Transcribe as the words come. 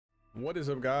What is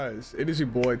up, guys? It is your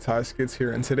boy Ty Skits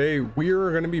here, and today we are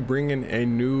going to be bringing a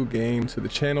new game to the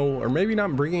channel, or maybe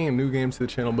not bringing a new game to the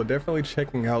channel, but definitely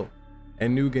checking out a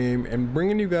new game and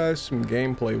bringing you guys some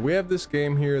gameplay. We have this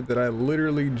game here that I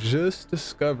literally just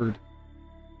discovered.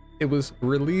 It was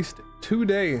released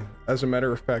today, as a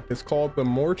matter of fact. It's called the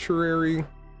Mortuary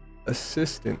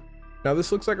Assistant. Now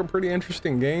this looks like a pretty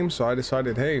interesting game, so I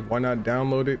decided, hey, why not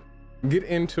download it, get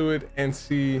into it, and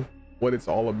see what it's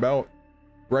all about.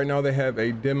 Right now they have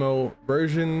a demo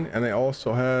version, and they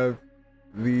also have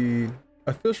the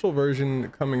official version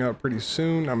coming out pretty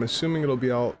soon. I'm assuming it'll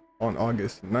be out on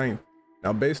August 9th.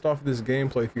 Now, based off of this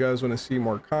gameplay, if you guys want to see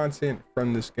more content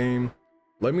from this game,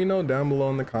 let me know down below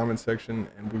in the comment section,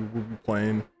 and we will be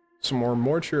playing some more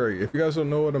Mortuary. If you guys don't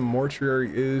know what a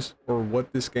Mortuary is, or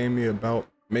what this game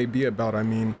may be about, I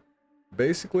mean,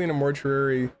 basically in a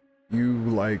mortuary, you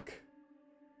like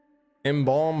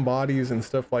embalm bodies and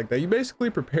stuff like that. You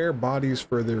basically prepare bodies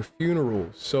for their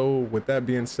funerals. So with that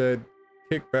being said,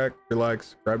 kick back,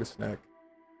 relax, grab a snack,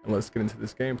 and let's get into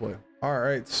this gameplay. All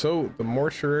right, so the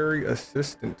Mortuary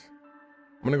Assistant.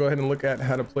 I'm gonna go ahead and look at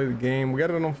how to play the game. We got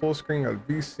it on full screen, got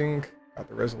V-Sync, got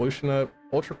the resolution up,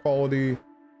 ultra quality.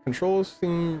 Controls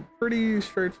seem pretty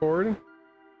straightforward,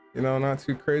 you know, not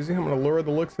too crazy. I'm gonna lower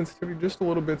the look sensitivity just a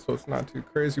little bit so it's not too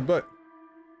crazy, but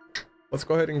let's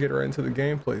go ahead and get right into the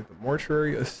gameplay. The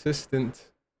Mortuary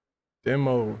Assistant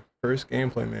demo, first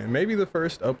gameplay, man. Maybe the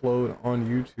first upload on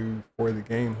YouTube for the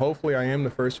game. Hopefully I am the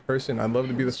first person. I'd love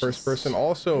to be the first person.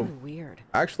 Also, weird.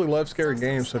 I actually love scary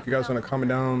games, so if you guys want to comment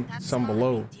down some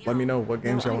below, let me know what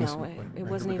games y'all want to see me play. It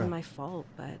wasn't even my fault,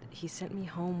 but he sent me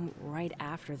home right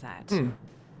after that. I'm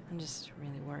just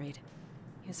really worried.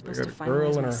 He was supposed to find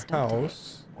girl in my her stuff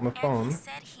house on the phone. And he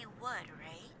said he would, right?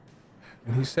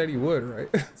 And he said he would, right?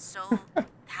 So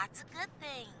that's a good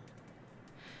thing.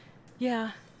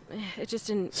 Yeah, it just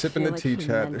didn't Sipping feel the like tea, he chat.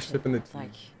 meant They're it. sipping the tea. Like,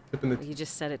 sipping the he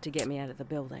just said it to get me out of the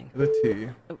building. tea.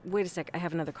 Wait a sec, I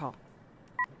have another call.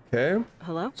 Okay.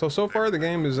 Hello? So far the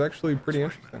game is actually pretty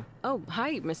interesting. Oh,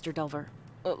 hi, Mr. Delver.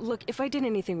 Look, if I did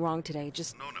anything wrong today,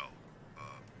 just... No.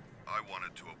 I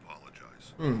wanted to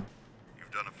apologize.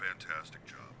 You've done a fantastic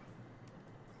job.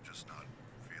 I'm just not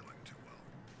feeling too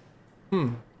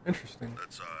well. Interesting.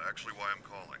 That's actually why I'm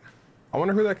calling. I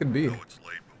wonder who that could be. I know it's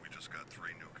late, but we just got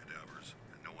 3 new cadavers,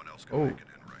 and no one else can make it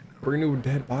in right now. 3 new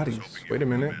dead bodies. Wait a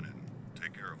minute.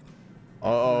 Take care of them.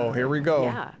 Oh, here we go.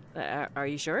 Yeah, are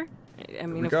you sure? I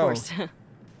mean, of go. course.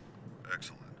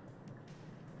 Excellent.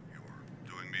 You're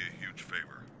doing me a huge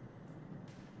favor.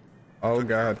 Oh Took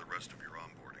care of God. the rest of your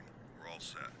onboarding. We're all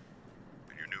set.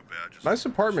 And your new badge is Nice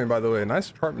apartment, by the way. Nice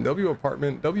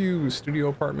apartment. W studio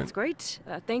apartment. It's great.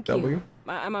 Thank W. you.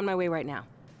 I'm on my way right now.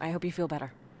 I hope you feel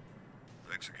better.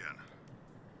 Thanks again.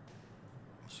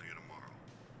 I'll see you tomorrow.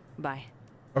 Bye.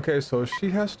 Okay, so she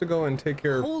has to go and take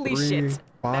care of Holy 3 shit.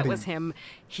 bodies. That was him.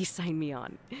 He signed me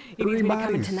on. He 3 needs me to come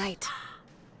in bodies. tonight.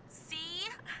 See?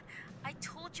 I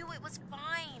told you it was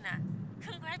fine.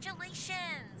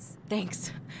 Congratulations.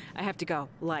 Thanks. I have to go,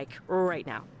 like, right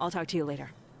now. I'll talk to you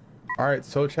later. All right,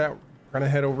 so chat, we're gonna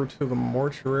head over to the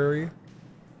mortuary,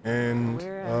 and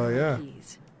Where are yeah. the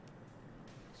keys?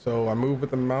 So I move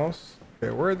with the mouse.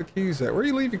 Okay, where are the keys at? Where do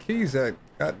you leave your keys at?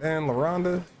 Goddamn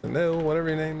LaRonda, Chanel, whatever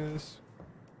your name is.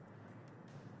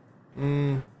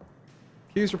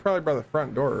 Keys are probably by the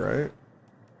front door, right?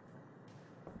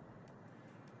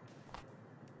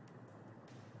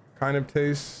 Kind of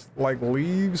tastes like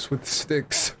leaves with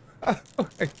sticks.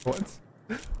 Like, what?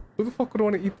 Who the fuck would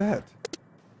want to eat that?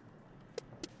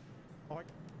 Okay.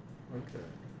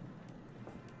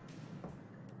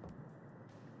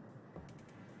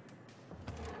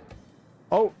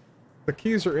 Oh, the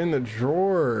keys are in the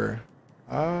drawer.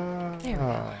 Ah. There we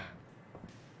go.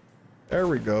 There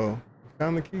we go.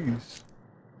 Found the keys.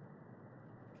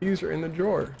 Keys are in the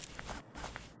drawer.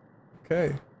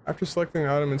 Okay. After selecting an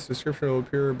item, its description will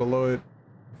appear below it.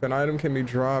 If an item can be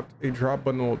dropped, a drop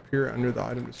button will appear under the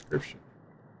item description.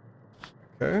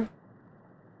 Okay.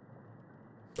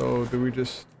 So do we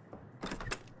just...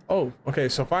 Oh, okay,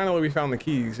 so finally we found the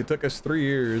keys. It took us 3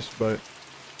 years, but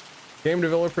game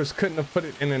developers couldn't have put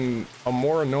it in a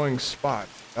more annoying spot.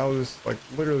 That was like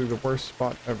literally the worst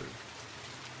spot ever.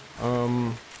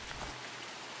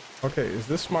 Okay, is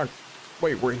this my...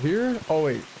 Wait, we're here? Oh,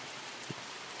 wait.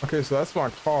 Okay, so that's my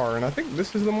car, and I think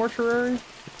this is the mortuary?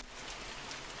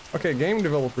 Okay, game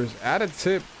developers, add a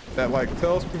tip that like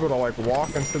tells people to like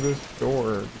walk into this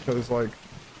door, because like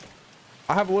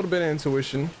I have a little bit of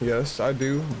intuition, yes I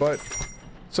do, but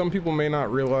some people may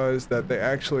not realize that they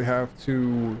actually have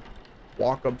to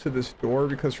walk up to this door,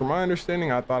 because from my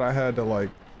understanding I thought I had to like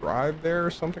drive there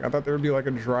or something. I thought there would be like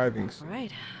a driving seat. All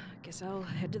right. Guess I'll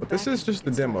head to the But this back is just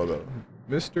the and get demo, started.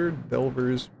 though. Mr.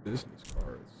 Delver's business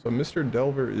cards. So Mr.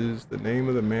 Delver is the name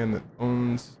of the man that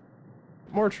owns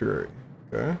Mortuary.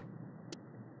 Okay.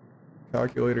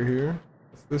 Calculator here.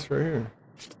 What's this right here?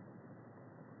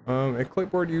 A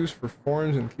clipboard used for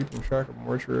forms and keeping track of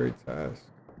mortuary tasks.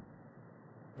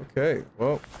 Okay,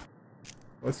 well,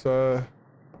 let's get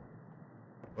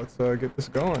this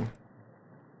going.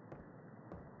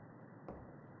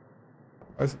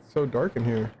 Why is it so dark in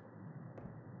here?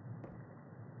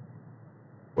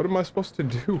 What am I supposed to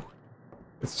do?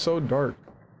 It's so dark.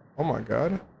 Oh my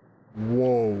god.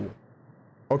 Whoa.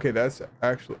 Okay, that's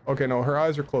actually... Okay, no, her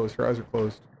eyes are closed. Her eyes are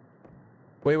closed.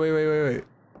 Wait.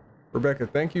 Rebecca,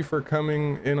 thank you for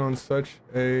coming in on such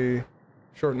a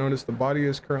short notice. The body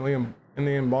is currently in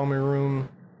the embalming room.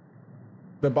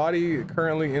 The body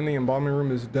currently in the embalming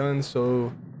room is done,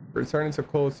 so returning to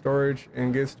cold storage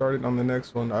and get started on the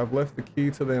next one. I've left the key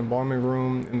to the embalming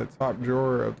room in the top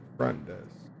drawer of the front desk.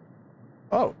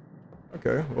 Oh,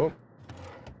 okay, well.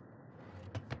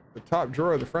 The top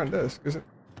drawer of the front desk, is it?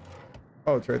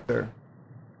 Oh, it's right there.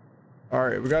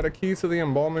 Alright, we got a key to the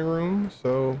embalming room,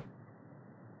 so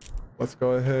let's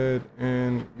go ahead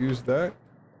and use that.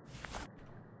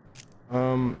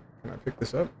 Can I pick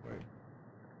this up? Wait.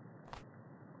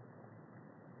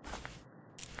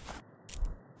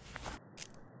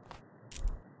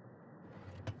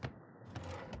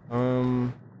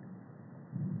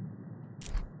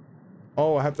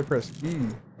 Oh, I have to press E.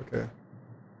 Okay.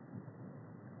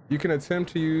 You can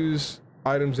attempt to use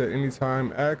items at any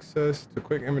time. Access to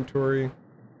quick inventory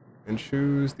and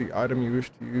choose the item you wish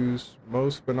to use.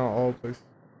 Most but not all places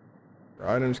where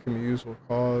items can be used will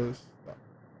cause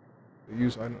the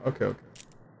use item. Okay.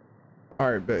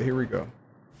 Alright, bet. Here we go.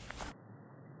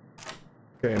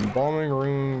 Okay, embalming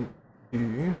room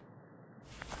key.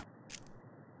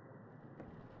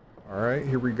 Alright,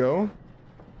 here we go.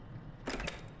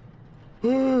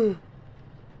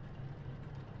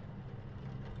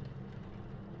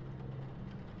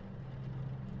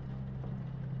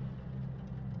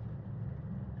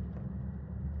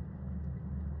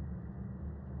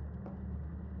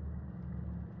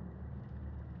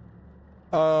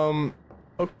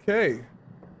 Okay.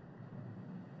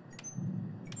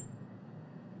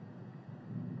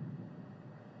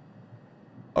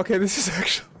 Okay, this is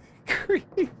actually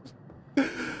creepy.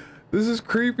 This is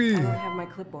creepy. I don't have my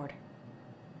clipboard.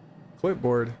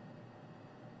 Clipboard.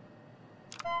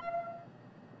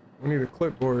 We need a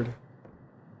clipboard.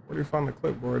 Where do you find the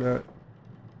clipboard at?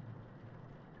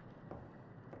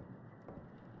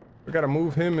 We gotta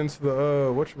move him into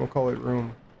the whatchamacallit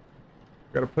room.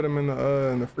 Gotta put him in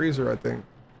the freezer, I think.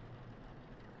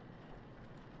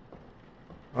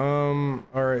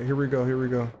 Alright, here we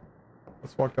go.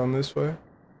 Let's walk down this way.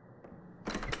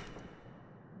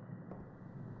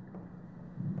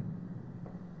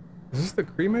 Is this the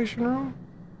cremation room?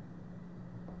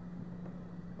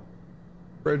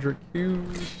 Frederick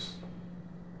Hughes.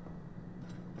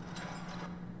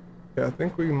 Yeah, I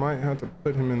think we might have to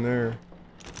put him in there.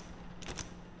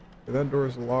 Okay, that door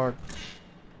is locked.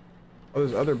 Oh,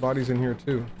 there's other bodies in here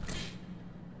too.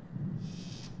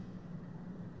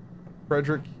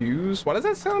 Frederick Hughes? Why does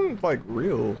that sound like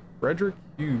real? Frederick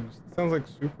Hughes. It sounds like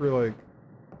super like...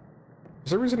 For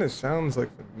some reason it sounds like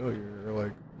familiar or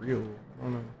like real. I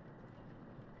don't know.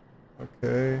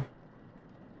 Okay.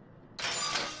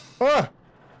 Ah!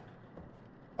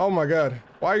 Oh my god.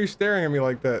 Why are you staring at me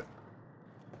like that?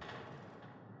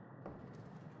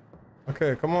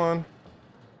 Okay, come on.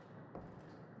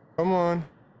 Come on.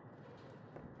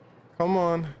 Come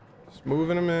on. Just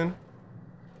moving him in.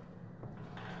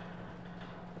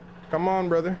 Come on,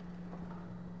 brother.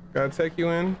 Gotta take you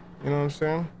in. You know what I'm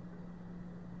saying?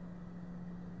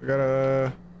 We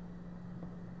gotta...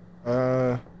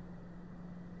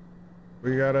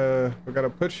 We gotta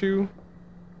put you...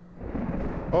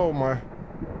 Oh my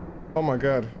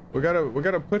god. We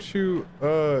gotta put you,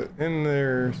 in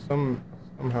there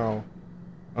somehow.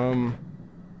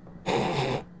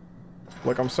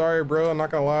 Look, I'm sorry, bro. I'm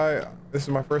not gonna lie. This is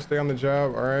my first day on the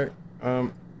job, alright?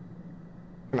 Can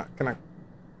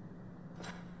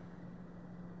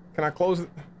I close it?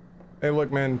 Hey,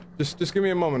 look, man. Just give me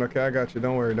a moment, okay? I got you.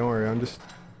 Don't worry. I'm just...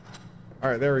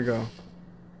 Alright, there we go.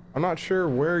 I'm not sure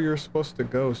where you're supposed to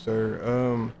go,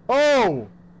 sir. Oh!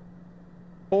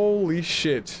 Holy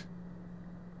shit.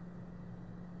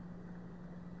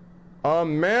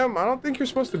 Ma'am, I don't think you're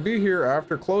supposed to be here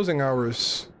after closing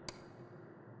hours.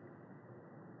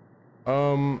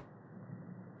 Ma'am,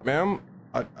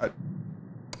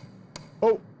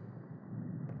 Oh!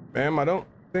 Ma'am, I don't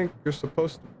think you're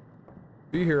supposed to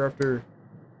be here after,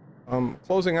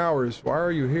 closing hours. Why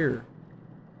are you here?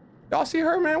 Y'all see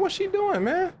her, man? What's she doing,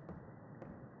 man?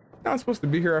 Not supposed to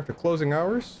be here after closing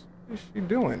hours. What's she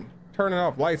doing? Turning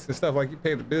off lights and stuff like you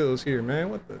pay the bills here, man.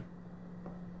 What the?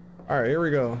 All right, here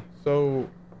we go. So,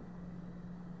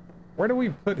 where do we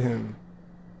put him?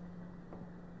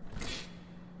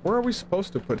 Where are we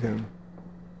supposed to put him?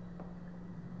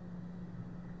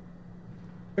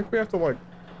 I think we have to like...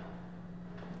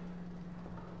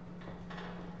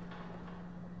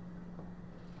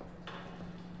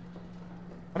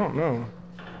 I don't know.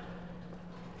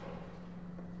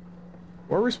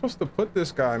 Where are we supposed to put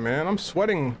this guy, man? I'm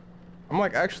sweating. I'm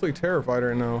like actually terrified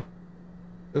right now.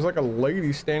 There's like a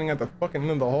lady standing at the fucking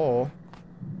end of the hall.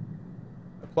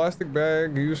 A plastic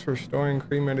bag used for storing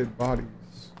cremated bodies.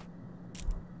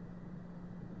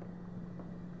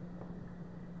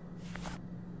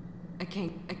 I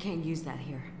can't use that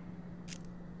here.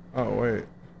 Oh wait.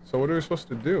 So what are we supposed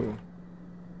to do?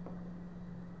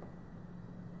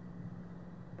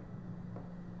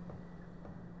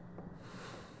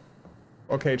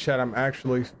 Okay, chat, I'm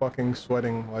actually fucking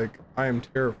sweating. Like, I am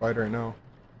terrified right now.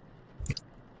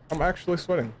 I'm actually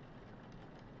sweating.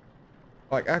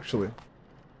 Like, actually.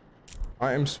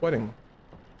 I am sweating.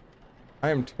 I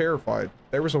am terrified.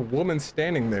 There was a woman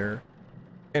standing there,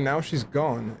 and now she's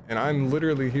gone, and I'm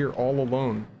literally here all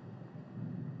alone.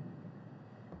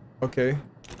 Okay.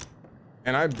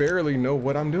 And I barely know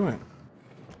what I'm doing.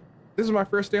 This is my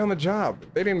first day on the job.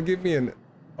 They didn't give me an...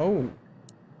 Oh.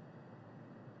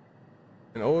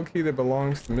 An old key that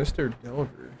belongs to Mr.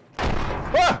 Delver.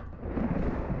 Ah!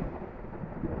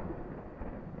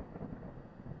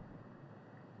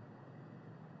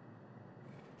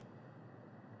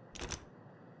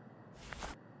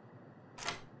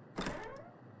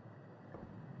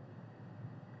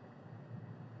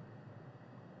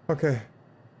 Okay.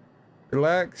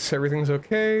 Relax, everything's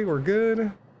okay, we're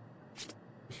good.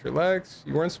 Just relax.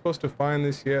 You weren't supposed to find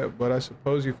this yet, but I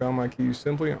suppose you found my key. You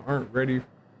simply aren't ready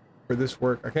for this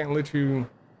work. I can't let you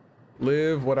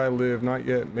live what I live, not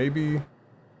yet. Maybe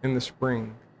in the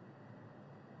spring.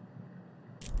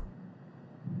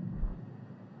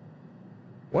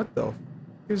 What the f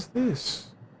is this?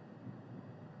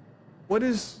 What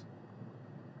is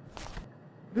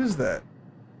that?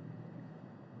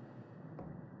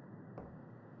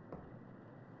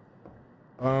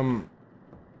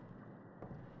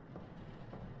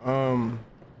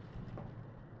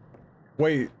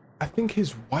 Wait, I think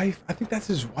that's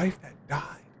his wife that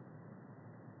died.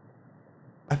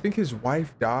 I think his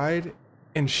wife died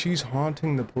and she's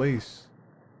haunting the place.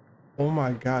 Oh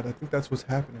my god, I think that's what's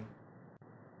happening.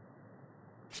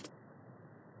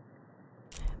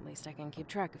 At least I can keep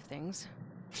track of things.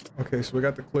 Okay, so we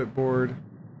got the clipboard.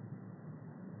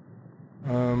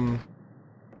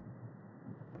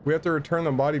 We have to return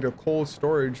the body to cold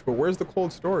storage, but where's the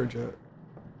cold storage at?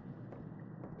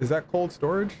 Is that cold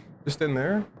storage? Just in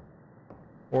there?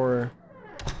 Or...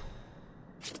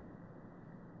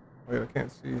 Wait, I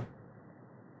can't see.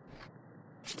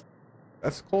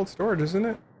 That's cold storage, isn't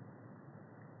it?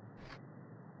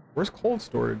 Where's cold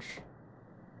storage?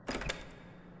 Is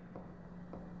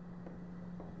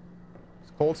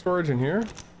cold storage in here?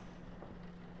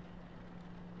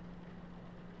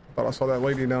 I thought I saw that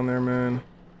lady down there, man.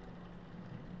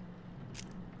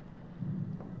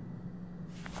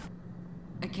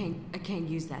 I can't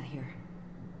use that here.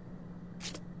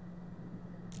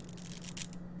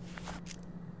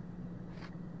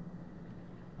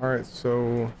 All right,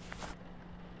 so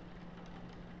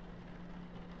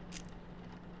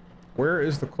where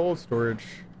is the cold storage?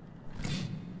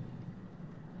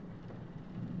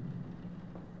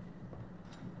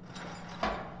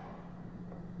 I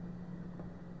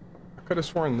could have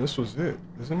sworn this was it,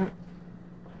 isn't it?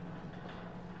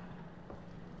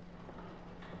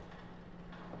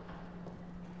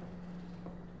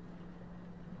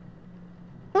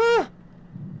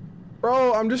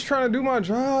 Bro, I'm just trying to do my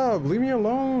job. Leave me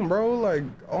alone, bro. Like,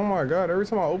 oh my god, every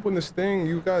time I open this thing,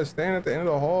 you guys stand at the end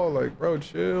of the hall. Like, bro,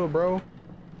 chill, bro.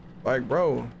 Like,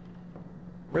 bro, I'm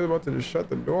really about to just shut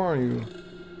the door on you.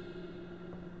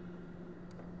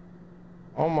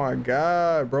 Oh my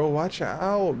god, bro, watch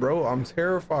out, bro. I'm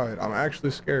terrified. I'm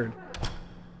actually scared.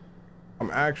 I'm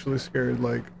actually scared.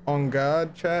 Like, on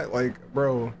God, chat, like,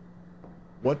 bro,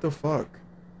 what the fuck?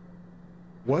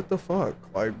 What the fuck?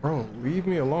 Like, bro, leave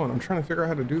me alone. I'm trying to figure out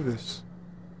how to do this.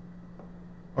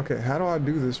 Okay, how do I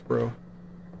do this, bro?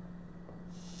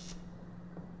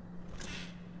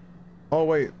 Oh,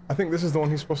 wait. I think this is the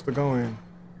one he's supposed to go in.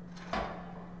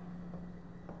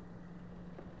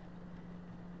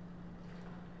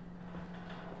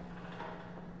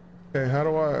 Okay, how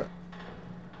do I...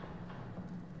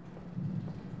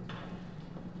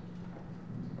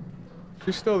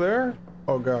 She's still there?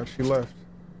 Oh god, she left.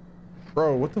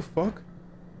 Bro, what the fuck?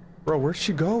 Bro, where'd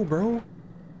she go, bro?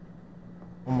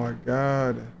 Oh my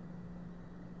god.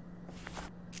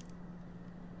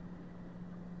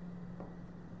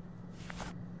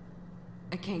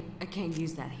 I can't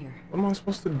use that here. What am I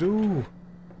supposed to do?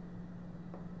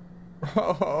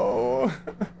 Bro.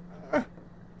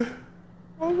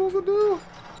 What am I supposed to do?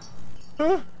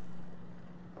 Huh?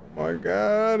 Oh my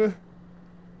god.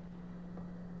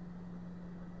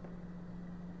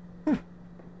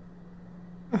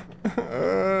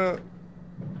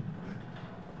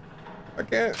 I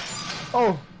can't.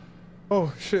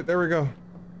 Oh shit, there we go.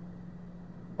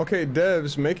 Okay,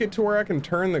 devs, make it to where I can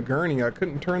turn the gurney. I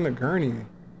couldn't turn the gurney.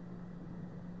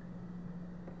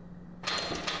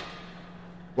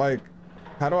 Like,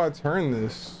 how do I turn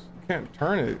this? You can't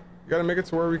turn it. You gotta make it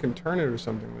to where we can turn it or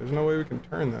something. There's no way we can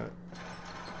turn that.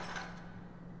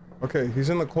 Okay,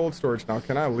 he's in the cold storage now.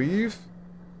 Can I leave?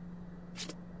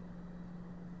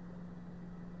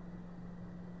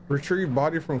 Retrieve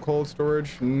body from cold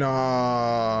storage?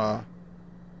 Nah.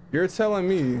 You're telling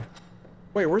me.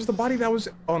 Wait, where's the body that was?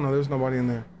 Oh no, there's no body in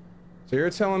there. So you're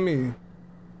telling me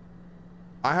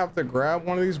I have to grab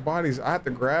one of these bodies. I have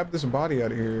to grab this body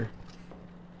out of here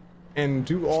and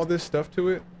do all this stuff to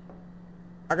it.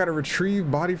 I gotta retrieve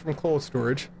body from cold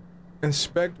storage,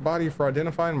 inspect body for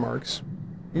identifying marks,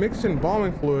 mix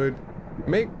embalming fluid,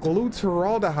 make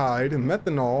glutaraldehyde and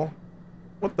methanol.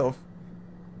 What the f—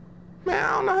 man,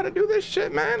 I don't know how to do this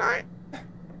shit, man.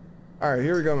 All right,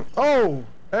 here we go. Oh,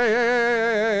 hey,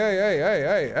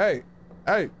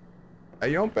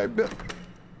 you don't pay bill.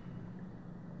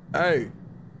 Hey,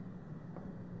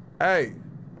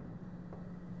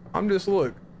 I'm just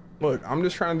look, I'm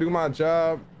just trying to do my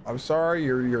job. I'm sorry,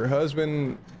 your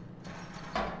husband,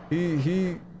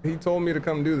 he told me to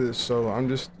come do this, so I'm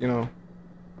just, you know,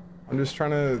 I'm just trying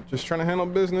to handle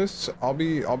business. I'll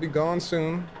be gone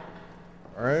soon.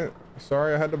 All right.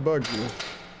 Sorry I had to bug you.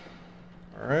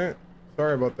 All right.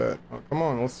 Sorry about that. Oh, come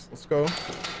on, let's go.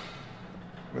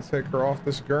 Let's take her off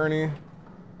this gurney and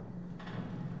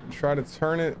try to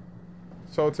turn it.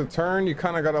 So to turn, you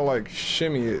kind of gotta like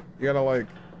shimmy it. You gotta like,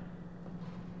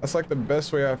 that's like the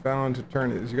best way I found to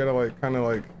turn it is you gotta like kind of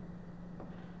like,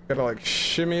 gotta like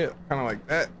shimmy it kind of like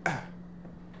that.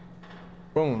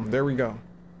 Boom, there we go.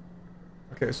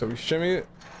 Okay, so we shimmy it,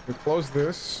 we close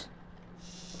this,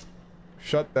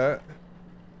 shut that,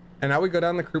 and now we go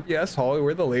down the creepy ass hallway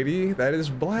where the lady that is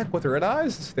black with red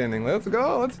eyes is standing. Let's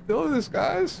go, let's do this,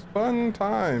 guys. Fun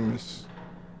times.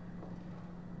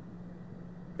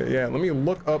 Okay, yeah, let me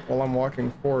look up while I'm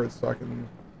walking forward so I can.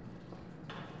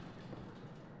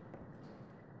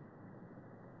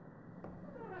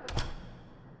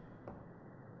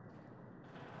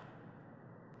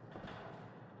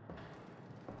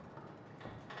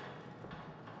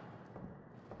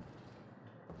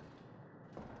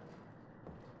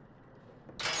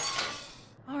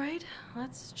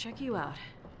 Let's check you out.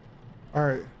 All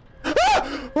right.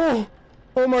 Ah!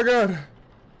 Oh my god.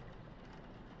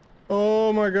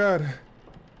 Oh my god.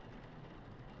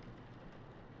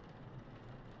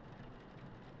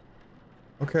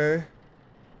 Okay.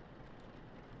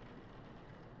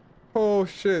 Oh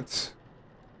shit.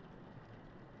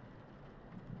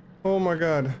 Oh my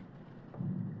god.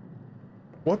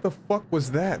 What the fuck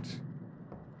was that?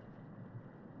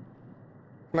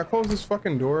 Can I close this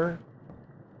fucking door?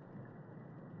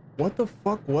 What the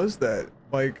fuck was that?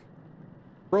 Like,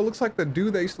 bro, looks like the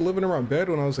dude that used to live in my bed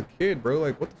when I was a kid, bro.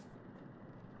 Like, what the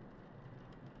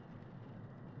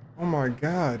oh my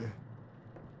god.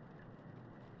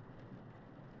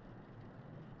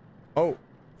 Oh.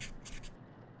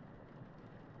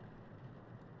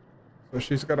 So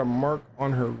she's got a mark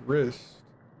on her wrist.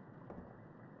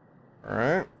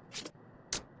 Alright.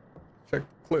 Check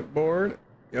the clipboard.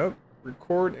 Yep.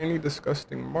 Record any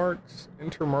disgusting marks.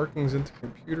 Enter markings into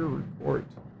computer. Report.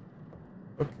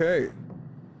 Okay.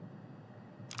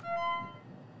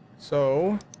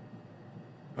 So,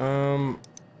 her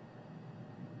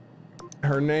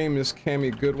name is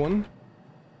Cammy Goodwin.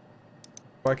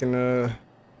 If I can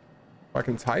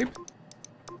type?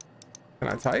 Can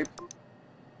I type?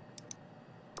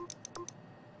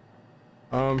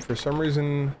 For some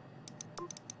reason,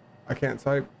 I can't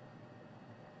type.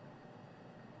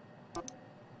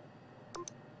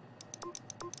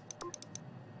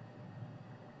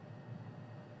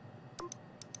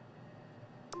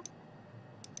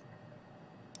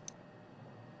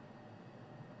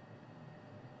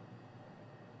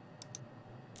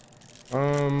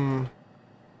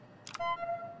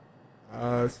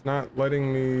 It's not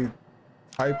letting me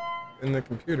type in the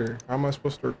computer. How am I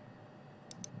supposed to?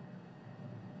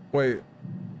 Wait.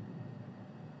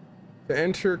 To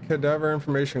enter cadaver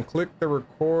information, click the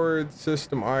record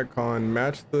system icon.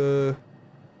 Match the...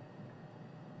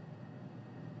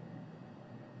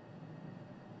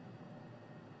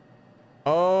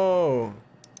 Oh.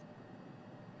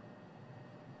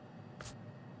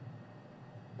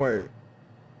 Wait.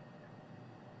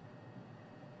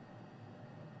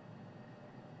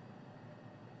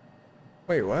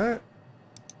 Wait, what?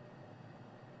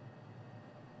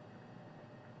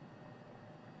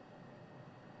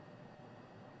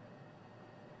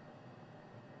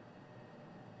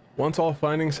 Once all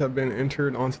findings have been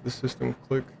entered onto the system,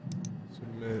 click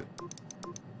submit.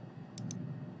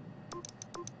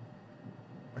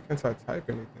 Why can't I type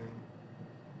anything?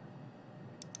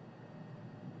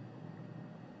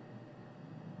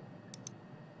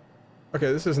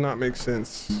 Okay, this does not make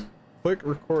sense. Click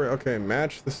record. Okay,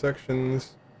 match the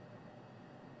sections.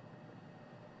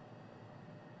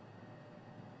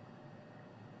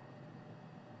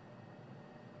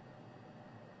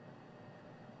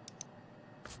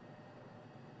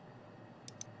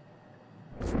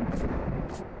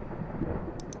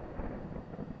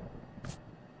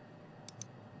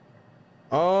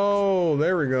 Oh,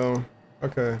 there we go.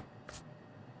 Okay.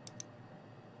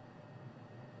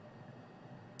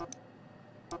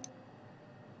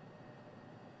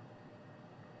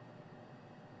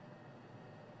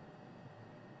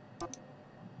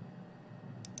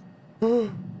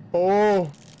 Oh,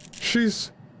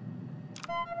 she's...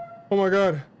 Oh my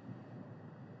God.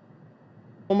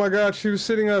 Oh my God, she was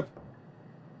sitting up.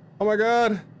 Oh my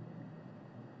God.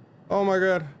 Oh my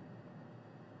God.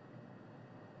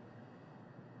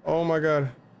 Oh my God.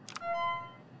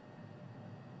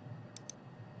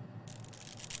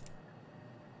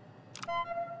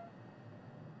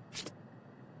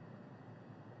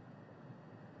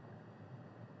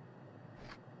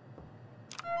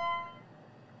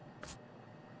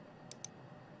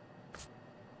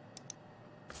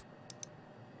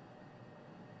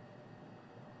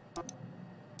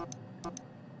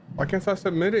 Why can't I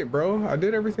submit it, bro? I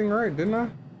did everything right, didn't I?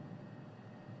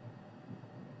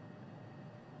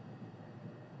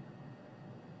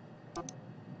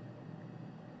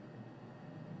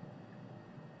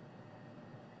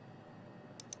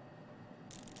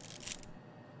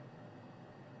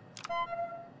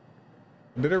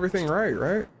 I did everything right,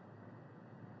 right?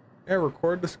 Yeah,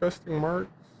 record disgusting marks.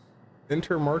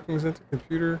 Enter markings into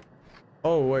computer.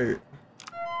 Oh, wait.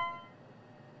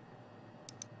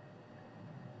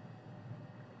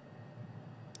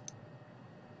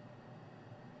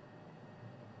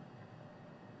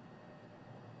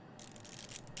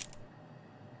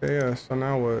 Yeah, so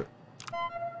now what?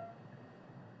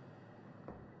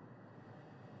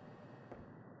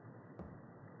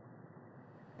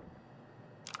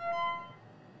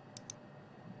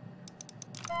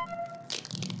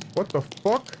 What the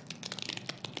fuck?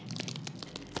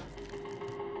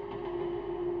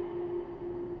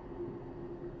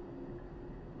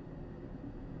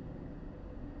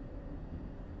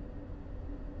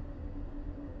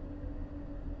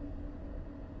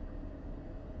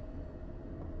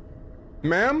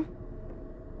 Ma'am?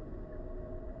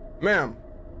 Ma'am?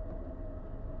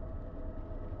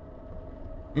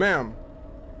 Ma'am?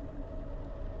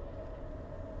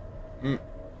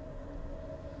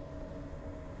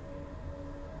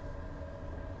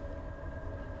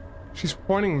 She's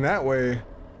pointing that way.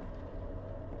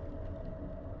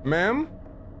 Ma'am?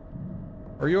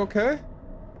 Are you okay?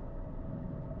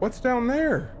 What's down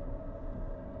there?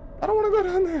 I don't want to go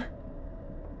down there.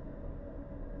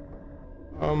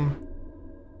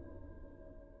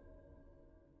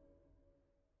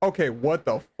 Okay, what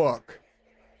the fuck?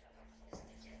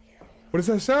 What is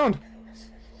that sound?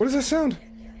 What is that sound?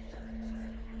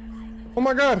 Oh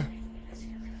my God.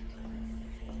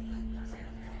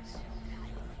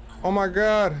 Oh my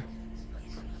God.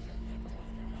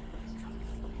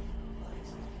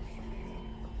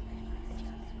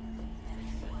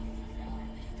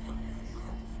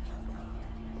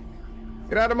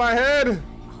 Get out of my head.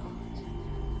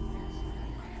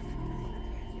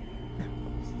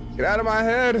 Get out of my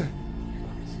head.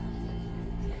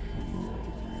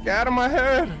 Get out of my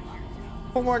head.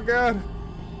 Oh my God.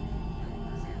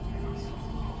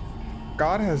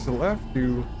 God has left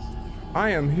you. I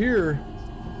am here.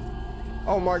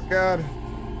 Oh my God.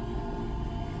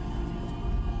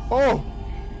 Oh.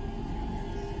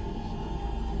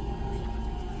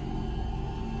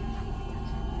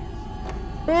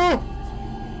 Oh.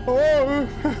 Oh.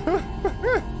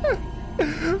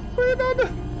 Wait,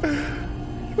 no.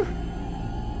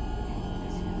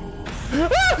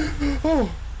 Oh.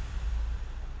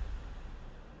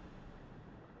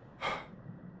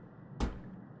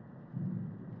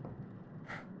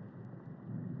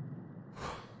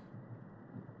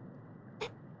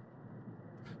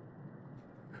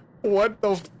 What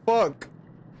the fuck?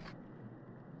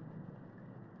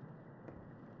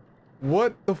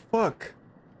 What the fuck?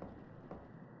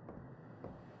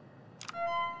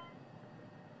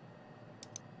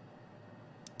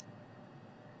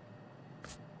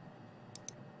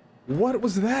 What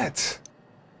was that?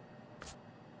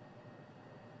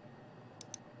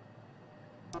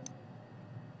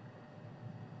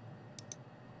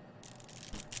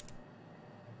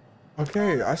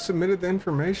 Okay, I submitted the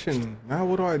information. Now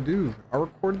what do I do? I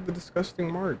recorded the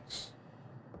disgusting marks.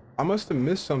 I must have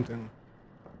missed something.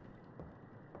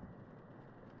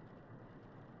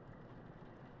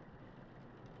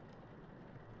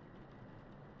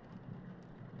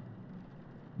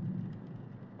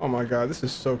 Oh my god, this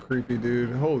is so creepy,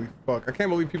 dude. Holy fuck. I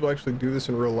can't believe people actually do this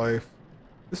in real life.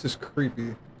 This is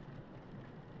creepy.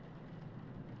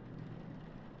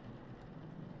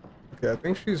 Okay, I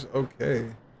think she's okay.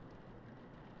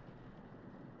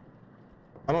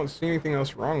 I don't see anything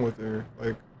else wrong with her.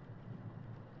 Like,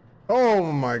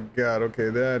 oh my god. Okay,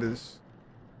 that is...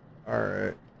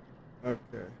 Alright.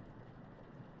 Okay.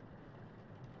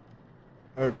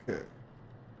 Okay.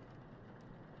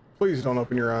 Please don't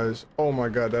open your eyes. Oh my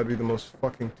god, that'd be the most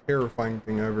fucking terrifying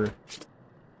thing ever.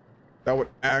 That would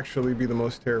actually be the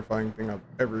most terrifying thing I've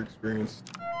ever experienced.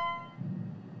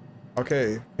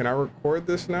 Okay, can I record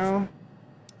this now?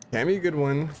 Cammy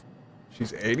Goodwin.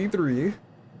 She's 83.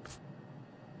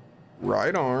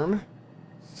 Right arm.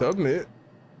 Submit.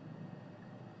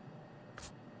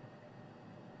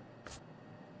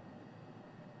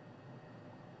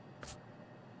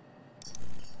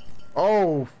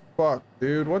 Oh, fuck,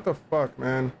 dude. What the fuck,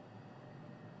 man?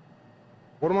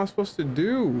 What am I supposed to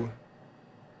do?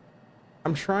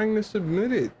 I'm trying to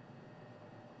submit it.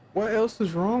 What else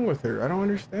is wrong with her? I don't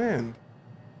understand.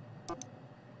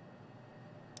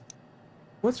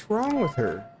 What's wrong with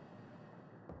her?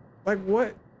 Like,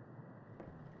 what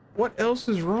else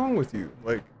is wrong with you?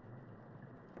 Like,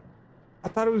 I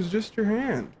thought it was just your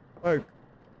hand. Like,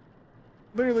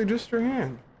 literally just your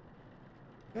hand.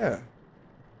 Yeah.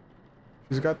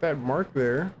 She's got that mark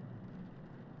there.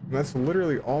 And that's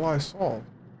literally all I saw.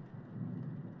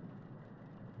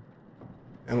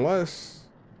 Unless...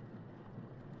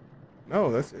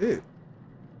 No, that's it.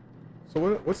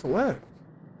 So what's left?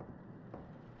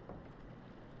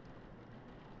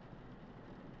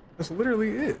 That's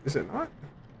literally it, is it not?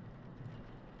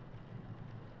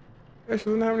 Yeah, she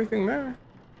doesn't have anything there.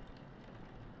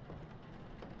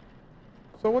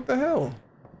 So what the hell?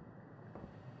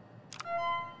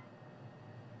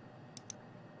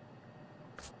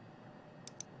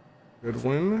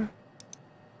 Goodwin.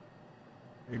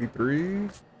 83.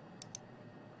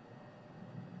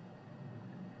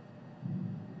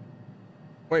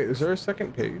 Wait, is there a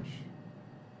second page?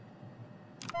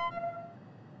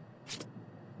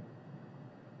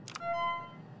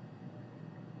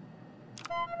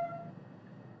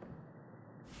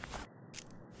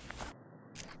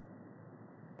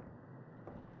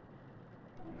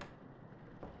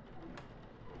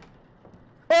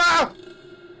 Ah!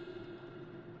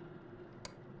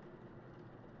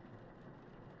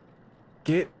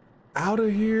 Get out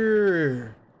of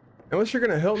here. Unless you're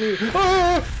gonna help me.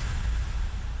 Ah!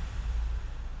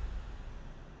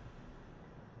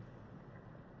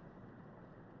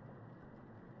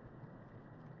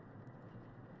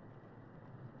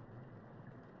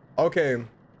 Okay,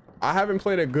 I haven't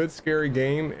played a good scary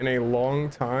game in a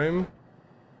long time.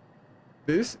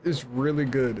 This is really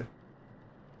good.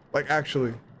 Like,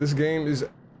 actually, this game is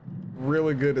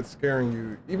really good at scaring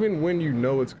you, even when you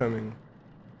know it's coming.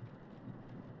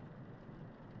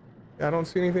 Yeah, I don't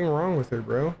see anything wrong with it,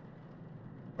 bro.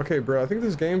 Okay, bro, I think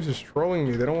this game's just trolling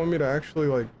me. They don't want me to actually,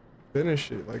 like,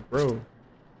 finish it. Like, bro.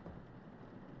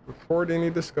 Record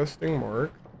any disgusting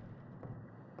mark.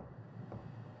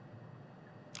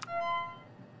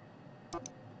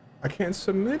 I can't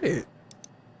submit it.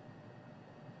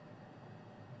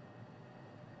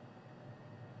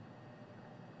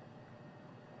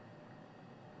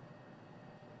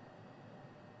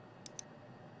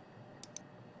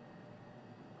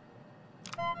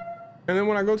 And then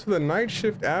when I go to the night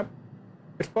shift app,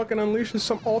 it fucking unleashes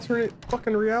some alternate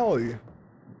fucking reality.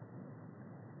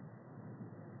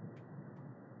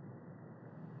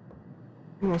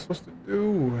 What am I supposed to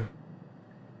do?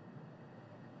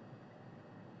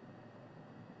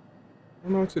 I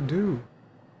don't know what to do.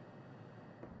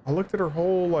 I looked at her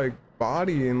whole, like,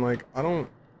 body and, like, I don't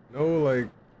know, like,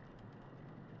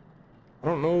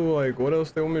 what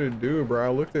else they want me to do, bro. I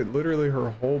looked at literally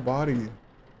her whole body.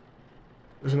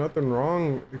 There's nothing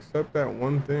wrong except that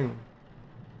one thing.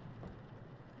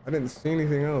 I didn't see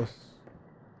anything else.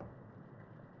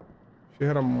 She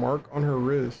had a mark on her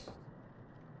wrist.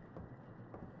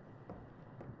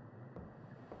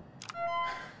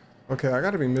 Okay, I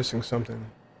gotta be missing something.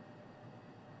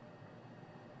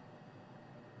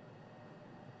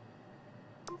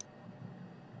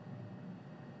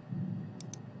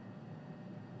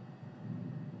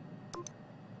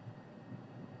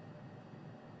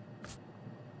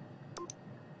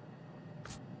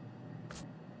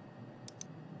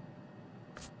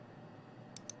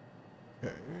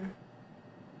 Okay.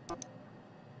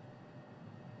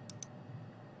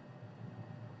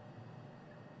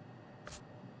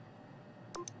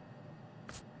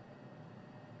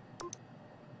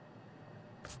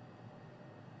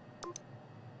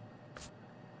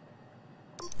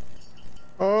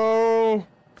 Oh.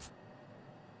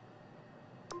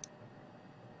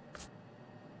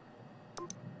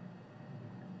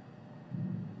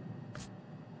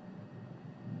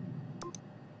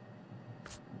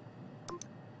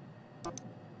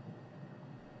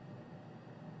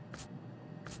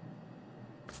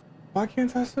 Why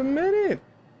can't I submit it?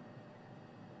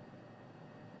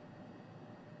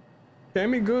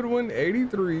 Cammy Goodwin,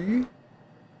 83.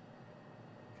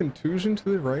 Contusion to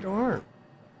the right arm.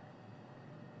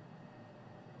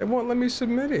 They won't let me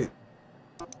submit it.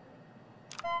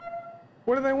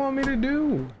 What do they want me to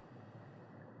do?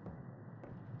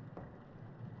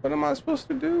 What am I supposed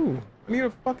to do? I need a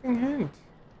fucking hint.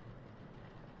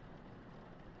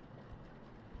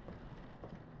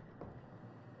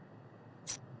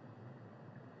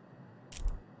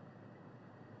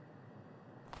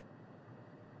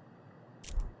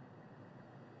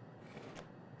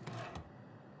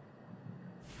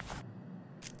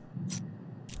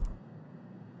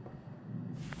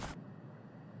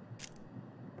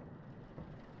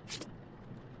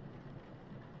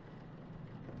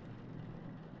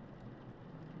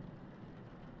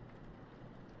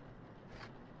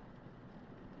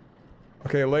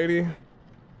 Okay, lady.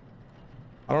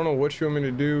 I don't know what you want me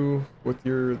to do with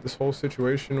this whole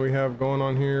situation we have going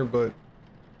on here, but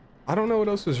I don't know what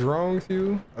else is wrong with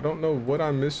you. I don't know what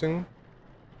I'm missing.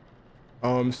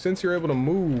 Since you're able to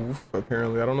move,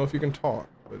 apparently, I don't know if you can talk,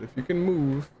 but if you can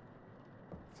move,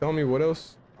 tell me what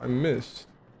else I missed.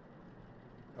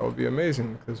 That would be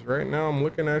amazing, because right now I'm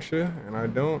looking at you and I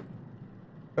don't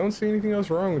see anything else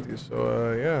wrong with you.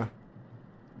 So yeah.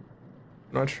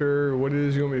 I'm not sure what it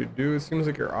is you want me to do. It seems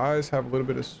like your eyes have a little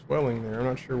bit of swelling there. I'm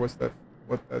not sure what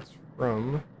that's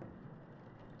from.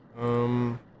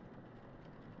 The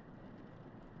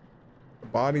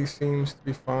body seems to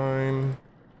be fine.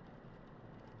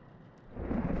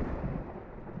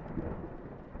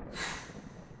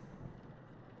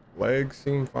 Legs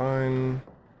seem fine.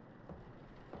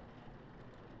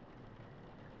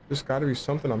 There's got to be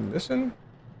something I'm missing.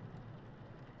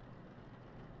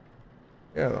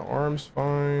 Yeah, the arm's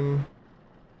fine.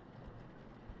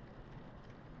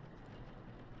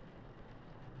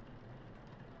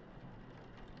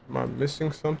 Am I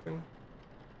missing something?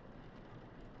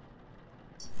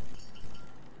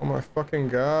 Oh my fucking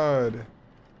god.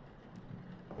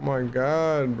 Oh my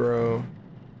god, bro.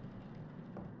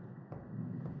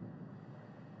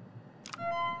 Oh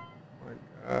my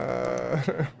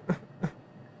god.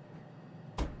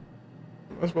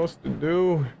 What am I supposed to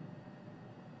do?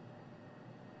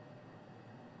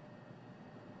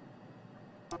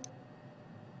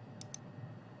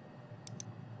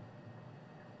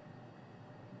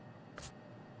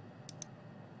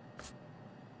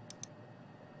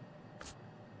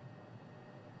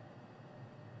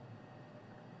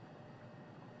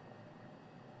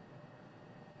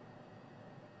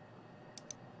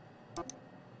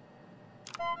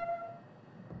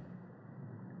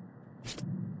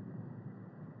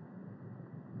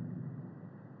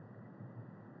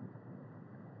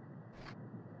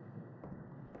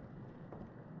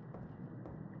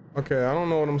 Okay, I don't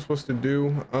know what I'm supposed to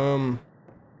do.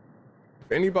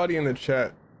 If anybody in the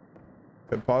chat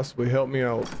could possibly help me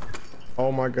out.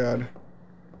 Oh my god.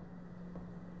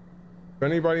 If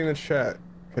anybody in the chat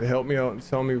could help me out and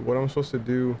tell me what I'm supposed to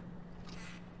do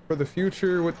for the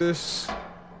future with this,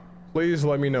 please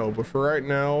let me know. But for right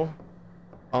now,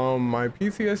 my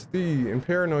PTSD and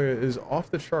paranoia is off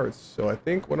the charts. So I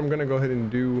think what I'm gonna go ahead and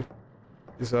do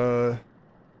is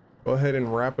go ahead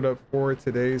and wrap it up for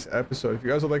today's episode. If you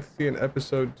guys would like to see an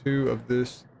episode 2 of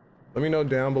this, let me know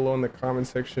down below in the comment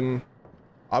section.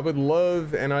 I would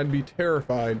love and I'd be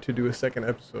terrified to do a second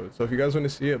episode. So if you guys want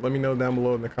to see it, let me know down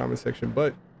below in the comment section.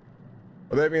 But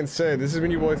with that being said, this has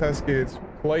been your boy Skids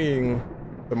playing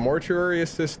the Mortuary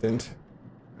Assistant,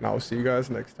 and I will see you guys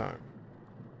next time.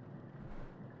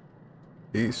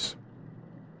 Peace.